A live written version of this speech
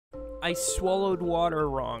I swallowed water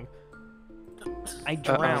wrong. I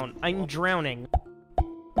drown. I'm drowning.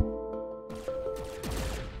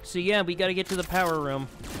 So yeah, we gotta get to the power room.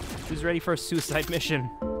 Who's ready for a suicide mission?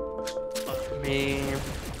 Me.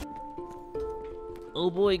 Oh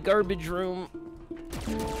boy, garbage room.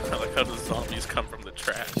 I like how the zombies come from the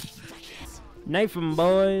trash. Knife 'em,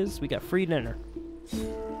 boys. We got free dinner.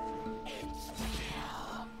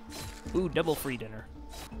 Ooh, double free dinner.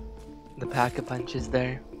 The pack-a-punch is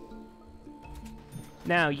there.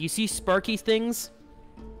 Now, you see sparky things?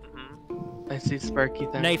 I see Sparky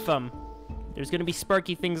there. Knife 'em. There's gonna be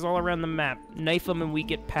sparky things all around the map. Knife 'em and we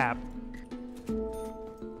get pap.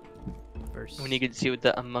 First. When you can see what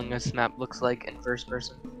the Among Us map looks like in first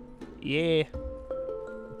person. Yeah.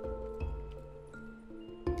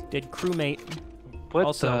 Dead crewmate. What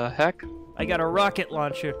Also, the heck? I got a rocket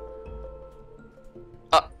launcher.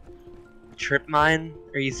 Trip mine?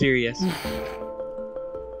 Are you serious?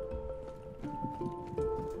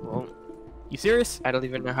 Well, You serious? I don't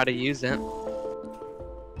even know how to use it.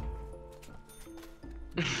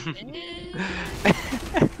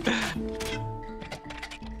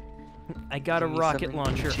 I got a rocket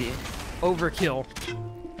launcher. Overkill.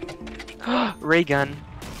 Ray gun.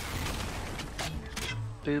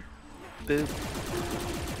 Boop. Boop.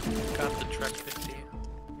 Got the Trek 50.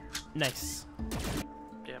 Nice.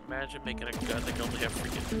 Yeah, imagine making a gun that can only have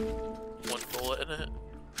freaking one bullet in it.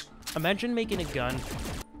 Imagine making a gun,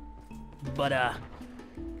 but Oh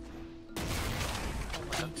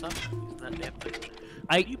my god, stop using that damn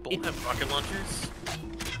thing. You both have rocket launchers?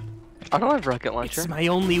 I don't have rocket launcher. It's my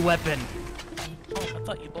only weapon. Oh, I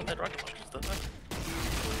thought you both had rocket launchers, didn't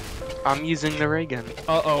I? I'm using the ray gun.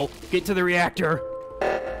 Uh-oh. Get to the reactor.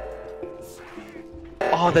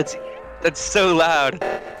 Oh, that's so loud.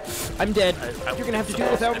 I'm dead. I You're gonna have to do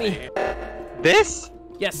it without me. This?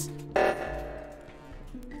 Yes.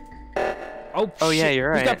 Oh, Oh, yeah, shit. you're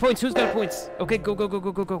right. Who's got points? Who's got points? Okay, go, go, go,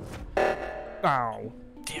 go, go, go. Ow.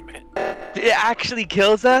 Damn it. It actually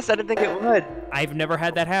kills us? I didn't think it would. I've never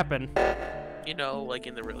had that happen. You know, like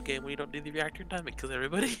in the real game when you don't do the reactor in time, it kills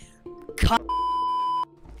everybody. Cut.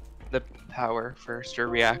 The power first, or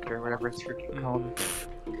reactor, whatever it's freaking called.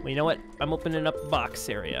 Well, you know what? I'm opening up the box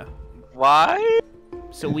area. Why?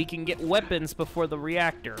 So we can get weapons before the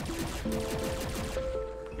reactor.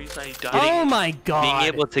 The reason I died Oh my god! Being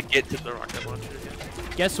able to get to the rocket launcher again.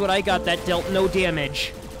 Guess what I got that dealt no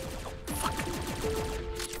damage?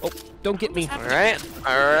 Oh, don't get me. Alright,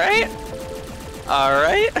 alright.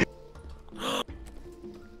 Alright.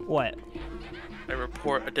 What? I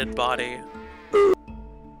report a dead body.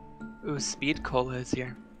 Ooh, Speed Cola is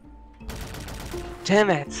here. Damn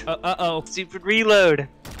it! Uh-oh. Stupid reload!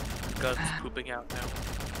 Gun's pooping out now.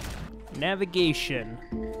 Navigation.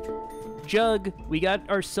 Jug. We got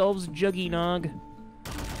ourselves Juggy Nog.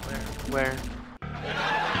 Where?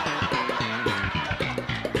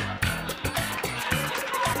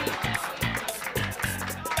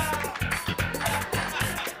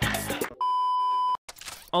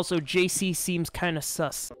 Also, JC seems kinda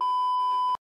sus.